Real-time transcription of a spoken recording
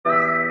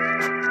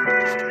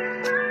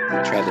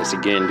Try this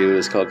again, dude.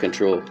 It's called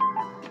Control.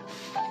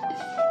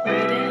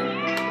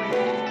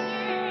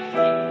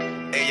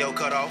 Hey, yo,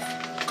 cut off.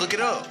 Cook it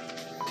up.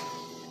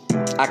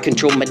 I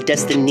control my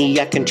destiny,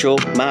 I control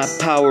my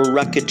power,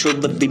 I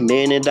control every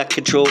minute, I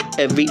control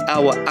every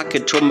hour, I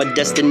control my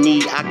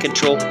destiny, I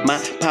control my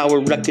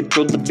power, I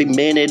control every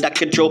minute, I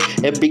control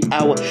every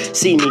hour.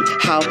 See me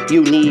how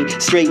you need,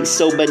 straight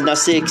sober, now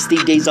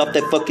 60 days off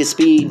that fucking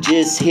speed.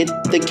 Just hit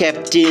the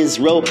captain's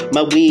roll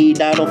my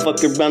weed, I don't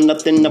fuck around,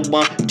 nothing I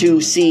want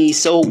to see.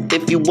 So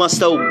if you want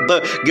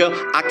sober, girl,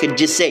 I could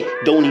just say,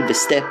 don't even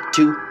step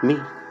to me.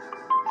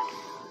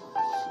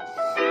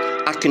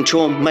 I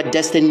control my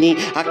destiny,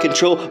 I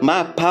control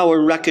my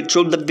power, I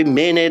control every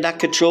minute, I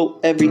control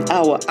every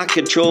hour. I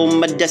control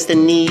my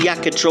destiny, I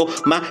control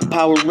my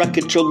power, I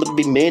control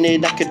every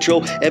minute, I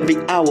control every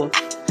hour.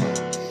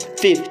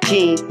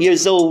 15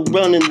 years old,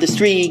 running the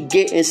street,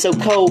 getting so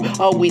cold.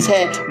 Always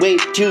had way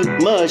too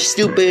much,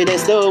 stupid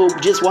as dope,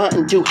 just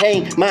wanting to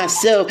hang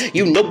myself.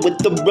 You know with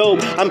the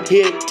rope, I'm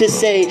here to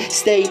say,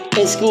 stay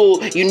in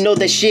school. You know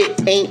that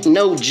shit ain't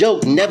no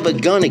joke, never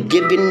gonna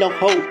give you no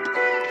hope.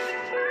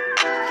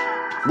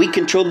 We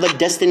control the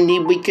destiny,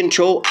 we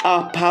control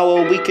our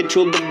power, we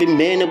control every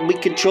minute, we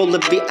control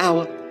every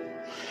hour.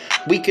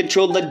 We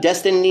control the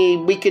destiny,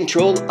 we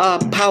control our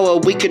power,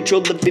 we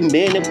control every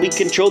minute, we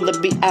control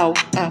every hour.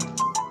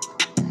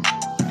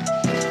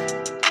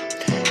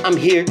 I'm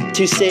here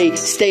to say,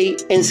 stay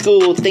in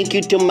school. Thank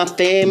you to my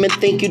fam and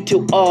thank you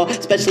to all,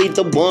 especially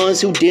the ones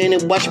who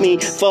didn't watch me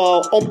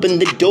fall. Open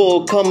the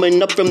door,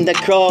 coming up from that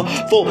crawl.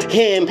 For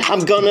him,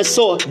 I'm gonna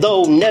soar,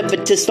 though never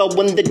to stall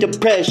when the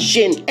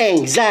depression,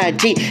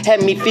 anxiety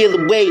had me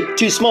feeling way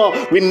too small.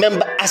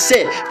 Remember I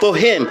said, for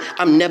him,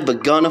 I'm never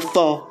gonna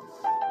fall.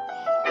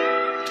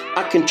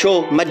 I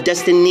control my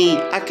destiny,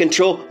 I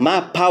control my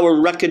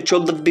power, I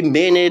control every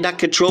minute, I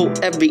control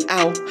every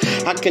hour.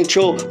 I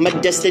control my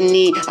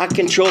destiny, I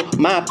control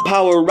my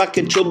power, I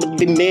control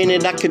every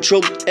minute, I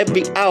control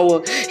every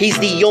hour. He's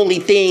the only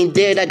thing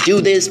that I do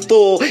this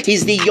for.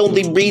 He's the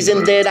only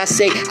reason that I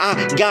say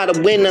I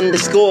gotta win on the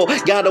score.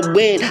 Gotta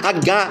win, I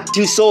got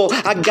to soar,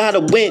 I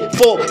gotta win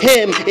for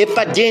him. If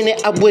I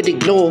didn't, I would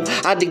ignore.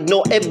 I'd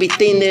ignore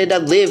everything that I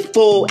live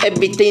for,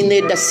 everything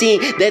that I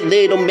seen. That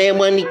little man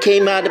when he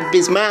came out of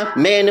his mind,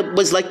 man, it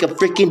was like a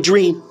freaking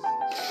dream.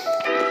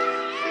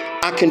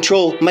 I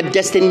control my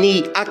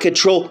destiny, I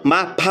control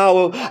my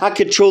power, I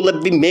control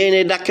every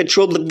minute, I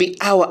control every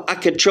hour. I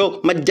control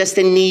my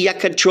destiny, I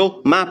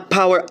control my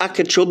power, I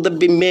control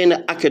every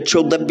minute, I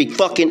control every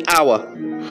fucking hour.